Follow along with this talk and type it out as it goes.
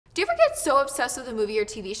get so obsessed with a movie or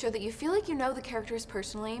TV show that you feel like you know the characters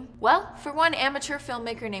personally? Well, for one amateur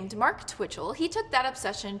filmmaker named Mark Twitchell, he took that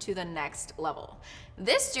obsession to the next level.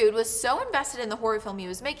 This dude was so invested in the horror film he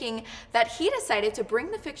was making that he decided to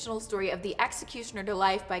bring the fictional story of the executioner to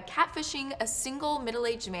life by catfishing a single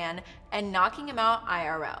middle-aged man and knocking him out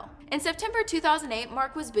IRL. In September 2008,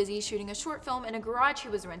 Mark was busy shooting a short film in a garage he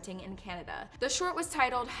was renting in Canada. The short was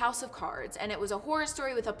titled House of Cards, and it was a horror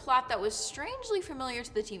story with a plot that was strangely familiar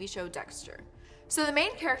to the TV show Dexter. So the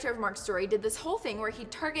main character of Mark's story did this whole thing where he'd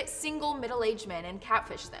target single middle-aged men and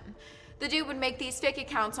catfish them. The dude would make these fake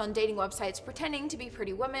accounts on dating websites pretending to be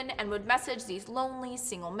pretty women and would message these lonely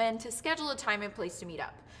single men to schedule a time and place to meet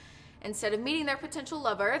up. Instead of meeting their potential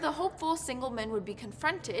lover, the hopeful single men would be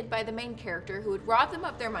confronted by the main character who would rob them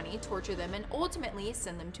of their money, torture them, and ultimately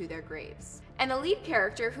send them to their graves. And the lead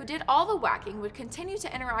character who did all the whacking would continue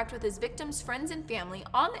to interact with his victims' friends and family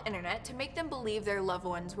on the internet to make them believe their loved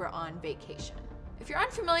ones were on vacation. If you're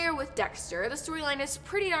unfamiliar with Dexter, the storyline is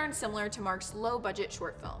pretty darn similar to Mark's low-budget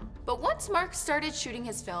short film. But once Mark started shooting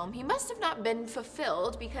his film, he must have not been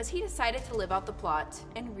fulfilled because he decided to live out the plot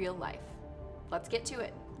in real life. Let's get to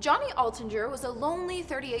it. Johnny Altinger was a lonely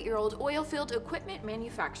 38-year-old oilfield equipment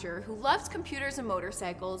manufacturer who loves computers and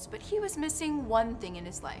motorcycles, but he was missing one thing in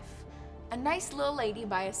his life: a nice little lady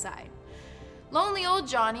by his side. Lonely old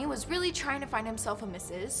Johnny was really trying to find himself a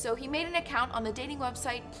missus, so he made an account on the dating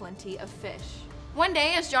website Plenty of Fish. One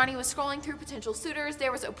day, as Johnny was scrolling through potential suitors,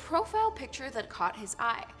 there was a profile picture that caught his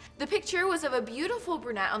eye. The picture was of a beautiful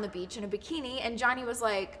brunette on the beach in a bikini, and Johnny was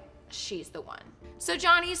like, she's the one. So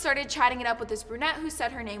Johnny started chatting it up with this brunette who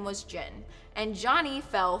said her name was Jen, and Johnny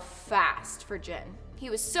fell fast for Jen. He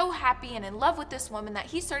was so happy and in love with this woman that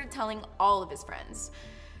he started telling all of his friends.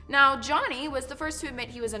 Now, Johnny was the first to admit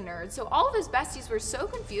he was a nerd, so all of his besties were so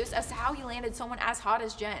confused as to how he landed someone as hot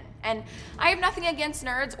as Jen. And I have nothing against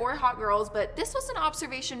nerds or hot girls, but this was an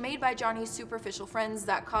observation made by Johnny's superficial friends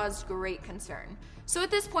that caused great concern. So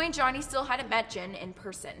at this point, Johnny still hadn't met Jen in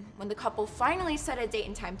person. When the couple finally set a date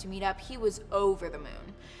and time to meet up, he was over the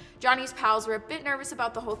moon. Johnny's pals were a bit nervous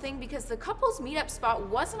about the whole thing because the couple's meetup spot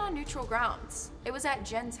wasn't on neutral grounds. It was at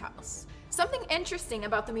Jen's house. Something interesting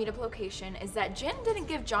about the meetup location is that Jen didn't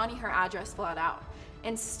give Johnny her address flat out.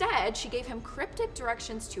 Instead, she gave him cryptic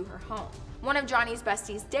directions to her home. One of Johnny's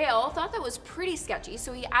besties, Dale, thought that was pretty sketchy,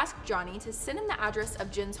 so he asked Johnny to send him the address of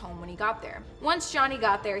Jen's home when he got there. Once Johnny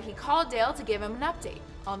got there, he called Dale to give him an update.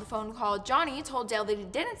 On the phone call, Johnny told Dale that he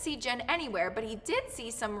didn't see Jen anywhere, but he did see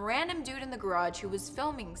some random dude in the garage who was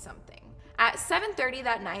filming something. At 7:30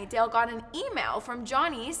 that night, Dale got an email from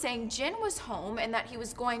Johnny saying Jen was home and that he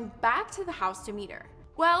was going back to the house to meet her.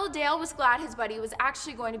 Well, Dale was glad his buddy was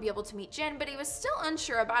actually going to be able to meet Jen, but he was still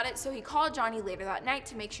unsure about it, so he called Johnny later that night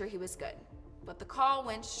to make sure he was good. But the call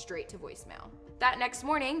went straight to voicemail. That next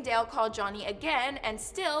morning, Dale called Johnny again and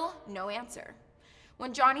still no answer.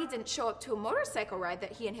 When Johnny didn't show up to a motorcycle ride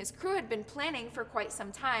that he and his crew had been planning for quite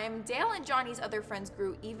some time, Dale and Johnny's other friends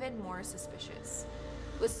grew even more suspicious.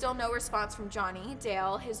 With still no response from Johnny,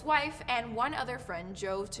 Dale, his wife, and one other friend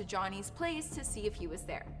drove to Johnny's place to see if he was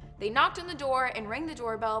there. They knocked on the door and rang the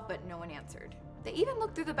doorbell, but no one answered. They even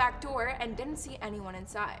looked through the back door and didn't see anyone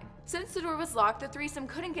inside. Since the door was locked, the threesome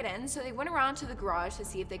couldn't get in, so they went around to the garage to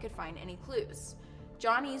see if they could find any clues.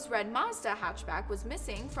 Johnny's red Mazda hatchback was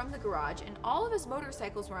missing from the garage and all of his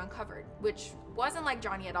motorcycles were uncovered, which wasn't like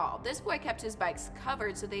Johnny at all. This boy kept his bikes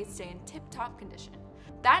covered so they'd stay in tip-top condition.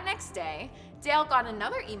 That next day, Dale got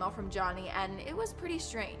another email from Johnny and it was pretty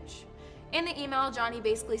strange. In the email, Johnny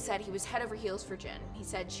basically said he was head over heels for Jen. He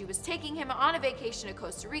said she was taking him on a vacation to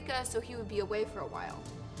Costa Rica, so he would be away for a while.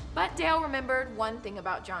 But Dale remembered one thing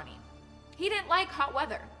about Johnny. He didn't like hot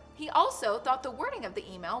weather. He also thought the wording of the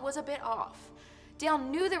email was a bit off. Dale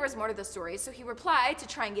knew there was more to the story, so he replied to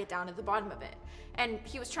try and get down to the bottom of it. And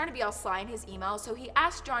he was trying to be all sly in his email, so he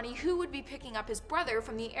asked Johnny who would be picking up his brother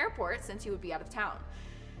from the airport since he would be out of town.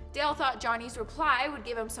 Dale thought Johnny's reply would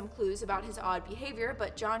give him some clues about his odd behavior,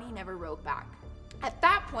 but Johnny never wrote back. At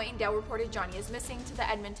that point, Dale reported Johnny as missing to the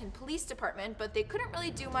Edmonton Police Department, but they couldn't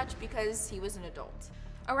really do much because he was an adult.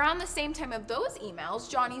 Around the same time of those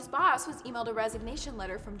emails, Johnny's boss was emailed a resignation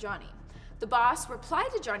letter from Johnny. The boss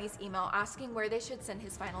replied to Johnny's email asking where they should send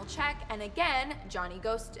his final check, and again, Johnny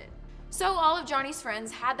ghosted. So all of Johnny's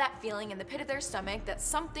friends had that feeling in the pit of their stomach that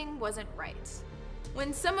something wasn't right.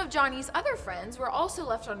 When some of Johnny's other friends were also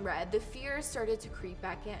left on red, the fears started to creep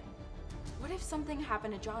back in. What if something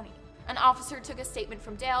happened to Johnny? An officer took a statement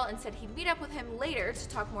from Dale and said he'd meet up with him later to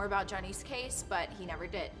talk more about Johnny's case, but he never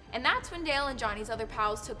did. And that's when Dale and Johnny's other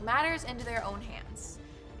pals took matters into their own hands.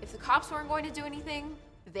 If the cops weren't going to do anything,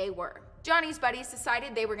 they were. Johnny's buddies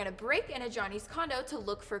decided they were going to break into Johnny's condo to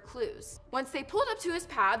look for clues. Once they pulled up to his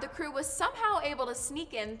pad, the crew was somehow able to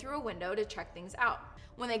sneak in through a window to check things out.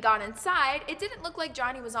 When they got inside, it didn't look like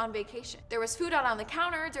Johnny was on vacation. There was food out on the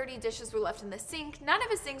counter, dirty dishes were left in the sink, none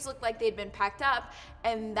of his things looked like they'd been packed up,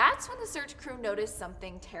 and that's when the search crew noticed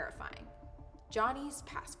something terrifying. Johnny's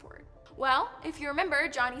passport. Well, if you remember,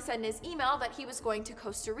 Johnny said in his email that he was going to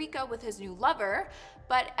Costa Rica with his new lover,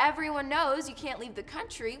 but everyone knows you can't leave the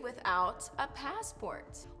country without a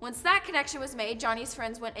passport. Once that connection was made, Johnny's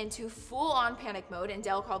friends went into full-on panic mode and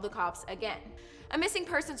Dale called the cops again. A missing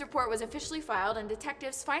persons report was officially filed and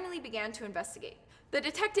detectives finally began to investigate. The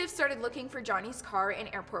detectives started looking for Johnny's car in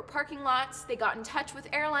airport parking lots, they got in touch with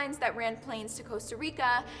airlines that ran planes to Costa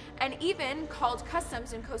Rica, and even called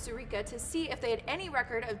customs in Costa Rica to see if they had any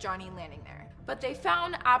record of Johnny landing there. But they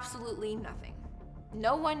found absolutely nothing.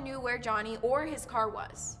 No one knew where Johnny or his car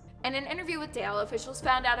was. In an interview with Dale, officials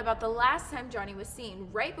found out about the last time Johnny was seen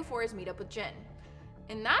right before his meetup with Jen.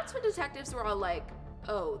 And that's when detectives were all like,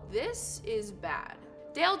 oh, this is bad.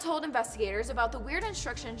 Dale told investigators about the weird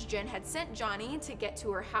instructions Jen had sent Johnny to get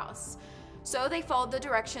to her house. So they followed the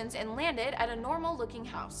directions and landed at a normal-looking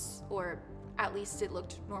house, or at least it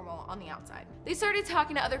looked normal on the outside. They started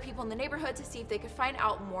talking to other people in the neighborhood to see if they could find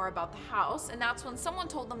out more about the house, and that's when someone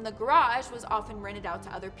told them the garage was often rented out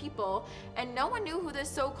to other people, and no one knew who this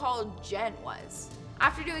so-called Jen was.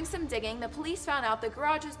 After doing some digging, the police found out the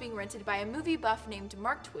garage was being rented by a movie buff named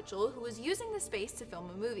Mark Twitchell, who was using the space to film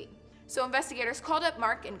a movie. So investigators called up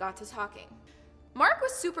Mark and got to talking. Mark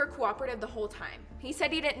was super cooperative the whole time. He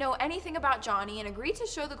said he didn't know anything about Johnny and agreed to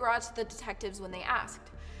show the garage to the detectives when they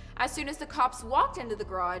asked. As soon as the cops walked into the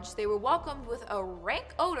garage, they were welcomed with a rank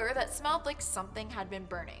odor that smelled like something had been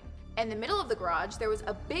burning. In the middle of the garage, there was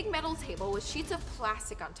a big metal table with sheets of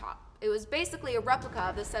plastic on top. It was basically a replica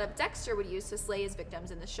of the setup Dexter would use to slay his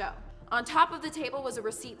victims in the show. On top of the table was a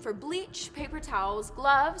receipt for bleach, paper towels,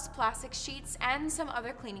 gloves, plastic sheets, and some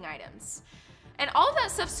other cleaning items. And all of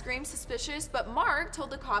that stuff screamed suspicious, but Mark told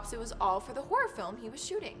the cops it was all for the horror film he was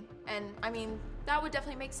shooting. And I mean, that would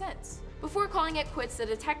definitely make sense. Before calling it quits, the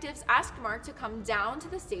detectives asked Mark to come down to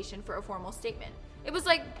the station for a formal statement. It was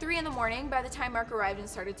like 3 in the morning by the time Mark arrived and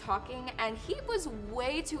started talking, and he was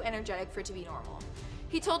way too energetic for it to be normal.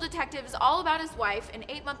 He told detectives all about his wife, an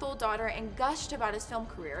 8-month-old daughter, and gushed about his film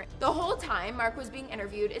career. The whole time Mark was being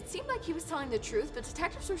interviewed, it seemed like he was telling the truth, but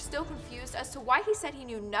detectives were still confused as to why he said he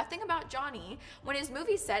knew nothing about Johnny when his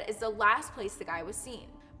movie set is the last place the guy was seen.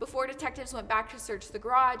 Before detectives went back to search the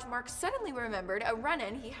garage, Mark suddenly remembered a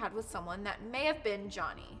run-in he had with someone that may have been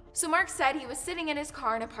Johnny. So Mark said he was sitting in his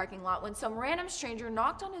car in a parking lot when some random stranger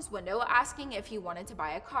knocked on his window asking if he wanted to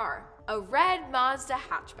buy a car. A red Mazda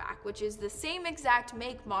hatchback, which is the same exact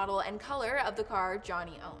make, model, and color of the car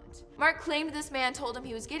Johnny owned. Mark claimed this man told him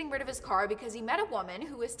he was getting rid of his car because he met a woman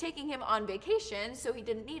who was taking him on vacation, so he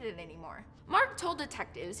didn't need it anymore. Mark told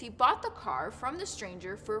detectives he bought the car from the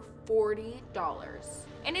stranger for $40.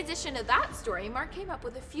 In addition to that story, Mark came up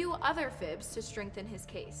with a few other fibs to strengthen his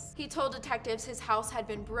case. He told detectives his house had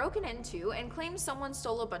been broken into and claimed someone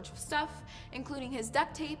stole a bunch of stuff, including his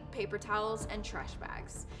duct tape, paper towels, and trash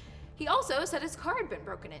bags. He also said his car had been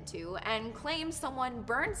broken into and claimed someone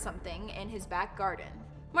burned something in his back garden.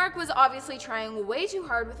 Mark was obviously trying way too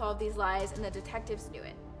hard with all of these lies, and the detectives knew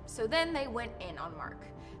it. So then they went in on Mark.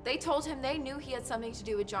 They told him they knew he had something to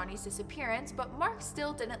do with Johnny's disappearance, but Mark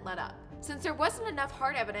still didn't let up. Since there wasn't enough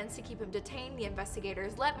hard evidence to keep him detained, the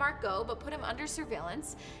investigators let Mark go but put him under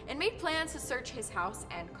surveillance and made plans to search his house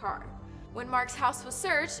and car. When Mark's house was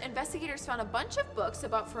searched, investigators found a bunch of books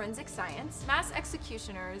about forensic science, mass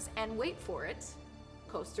executioners, and wait for it,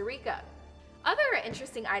 Costa Rica. Other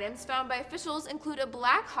interesting items found by officials include a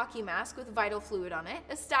black hockey mask with vital fluid on it,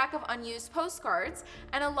 a stack of unused postcards,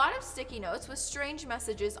 and a lot of sticky notes with strange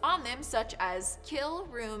messages on them such as "Kill,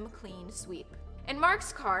 Room, Clean, Sweep." In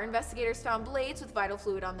Mark's car, investigators found blades with vital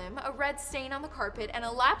fluid on them, a red stain on the carpet, and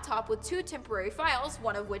a laptop with 2 temporary files,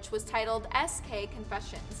 one of which was titled SK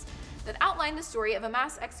Confessions, that outlined the story of a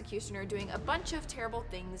mass executioner doing a bunch of terrible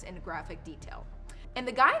things in graphic detail. And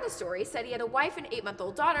the guy in the story said he had a wife and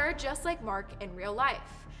 8-month-old daughter, just like Mark in real life.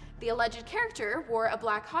 The alleged character wore a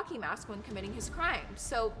black hockey mask when committing his crime,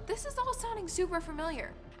 so this is all sounding super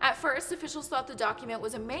familiar. At first, officials thought the document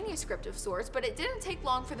was a manuscript of sorts, but it didn't take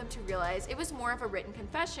long for them to realize it was more of a written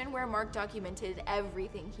confession where Mark documented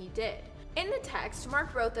everything he did. In the text,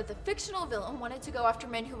 Mark wrote that the fictional villain wanted to go after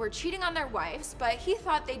men who were cheating on their wives, but he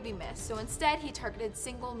thought they'd be missed, so instead he targeted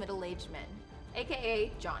single middle-aged men.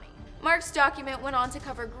 aka Johnny. Mark's document went on to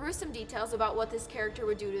cover gruesome details about what this character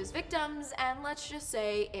would do to his victims, and let's just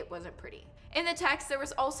say it wasn't pretty. In the text, there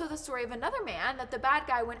was also the story of another man that the bad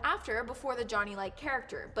guy went after before the Johnny-like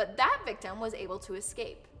character, but that victim was able to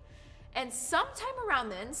escape. And sometime around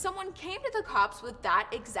then, someone came to the cops with that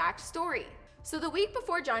exact story. So the week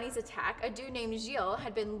before Johnny's attack, a dude named Gilles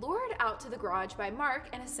had been lured out to the garage by Mark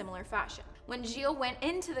in a similar fashion. When Gilles went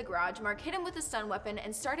into the garage, Mark hit him with a stun weapon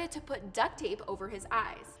and started to put duct tape over his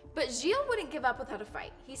eyes. But Gilles wouldn't give up without a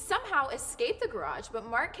fight. He somehow escaped the garage, but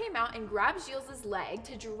Mark came out and grabbed Gilles' leg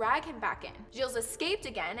to drag him back in. Gilles escaped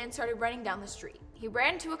again and started running down the street. He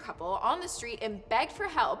ran into a couple on the street and begged for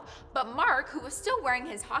help, but Mark, who was still wearing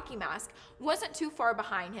his hockey mask, wasn't too far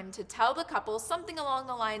behind him to tell the couple something along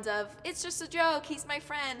the lines of, "It's just a joke, he's my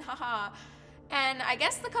friend, haha." And I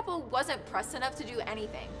guess the couple wasn't pressed enough to do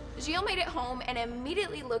anything. Gilles made it home and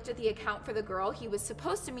immediately looked at the account for the girl he was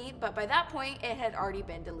supposed to meet, but by that point, it had already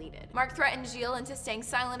been deleted. Mark threatened Gilles into staying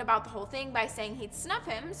silent about the whole thing by saying he'd snuff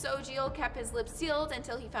him, so Gilles kept his lips sealed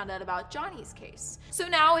until he found out about Johnny's case. So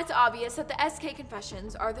now it's obvious that the SK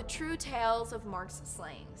confessions are the true tales of Mark's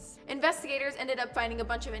slayings. Investigators ended up finding a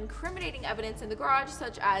bunch of incriminating evidence in the garage,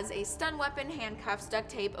 such as a stun weapon, handcuffs, duct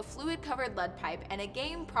tape, a fluid-covered lead pipe, and a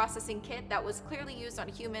game processing kit that was clearly used on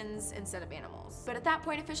humans instead of animals. But at that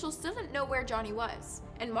point, officials still didn't know where Johnny was,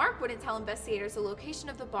 and Mark wouldn't tell investigators the location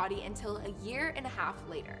of the body until a year and a half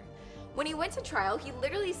later. When he went to trial, he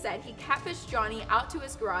literally said he catfished Johnny out to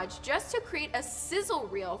his garage just to create a sizzle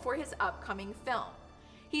reel for his upcoming film.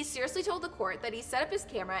 He seriously told the court that he set up his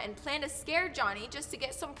camera and planned to scare Johnny just to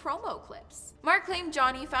get some promo clips. Mark claimed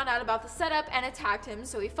Johnny found out about the setup and attacked him,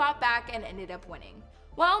 so he fought back and ended up winning.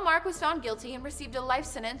 Well, Mark was found guilty and received a life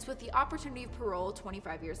sentence with the opportunity of parole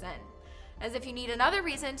 25 years in. As if you need another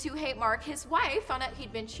reason to hate Mark, his wife found out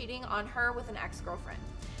he'd been cheating on her with an ex-girlfriend.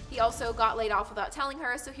 He also got laid off without telling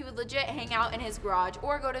her, so he would legit hang out in his garage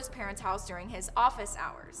or go to his parents' house during his office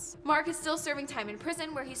hours. Mark is still serving time in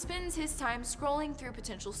prison, where he spends his time scrolling through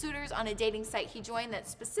potential suitors on a dating site he joined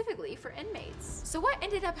that's specifically for inmates. So what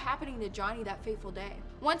ended up happening to Johnny that fateful day?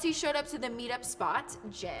 Once he showed up to the meetup spot,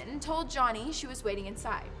 Jen told Johnny she was waiting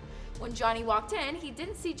inside. When Johnny walked in, he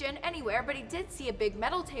didn't see Jen anywhere, but he did see a big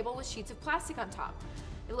metal table with sheets of plastic on top.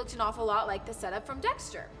 It looked an awful lot like the setup from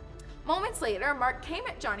Dexter. Moments later, Mark came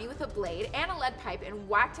at Johnny with a blade and a lead pipe and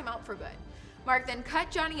whacked him out for good. Mark then cut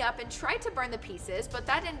Johnny up and tried to burn the pieces, but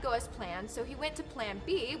that didn't go as planned, so he went to plan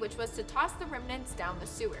B, which was to toss the remnants down the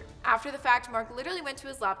sewer. After the fact, Mark literally went to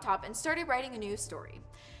his laptop and started writing a new story.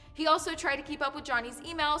 He also tried to keep up with Johnny's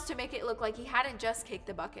emails to make it look like he hadn't just kicked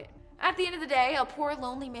the bucket. At the end of the day, a poor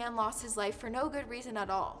lonely man lost his life for no good reason at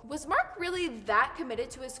all. Was Mark really that committed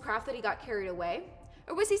to his craft that he got carried away?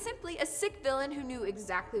 Or was he simply a sick villain who knew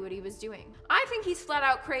exactly what he was doing? I think he's flat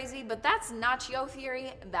out crazy, but that's not your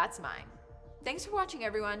theory, that's mine. Thanks for watching,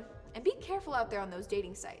 everyone, and be careful out there on those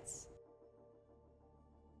dating sites.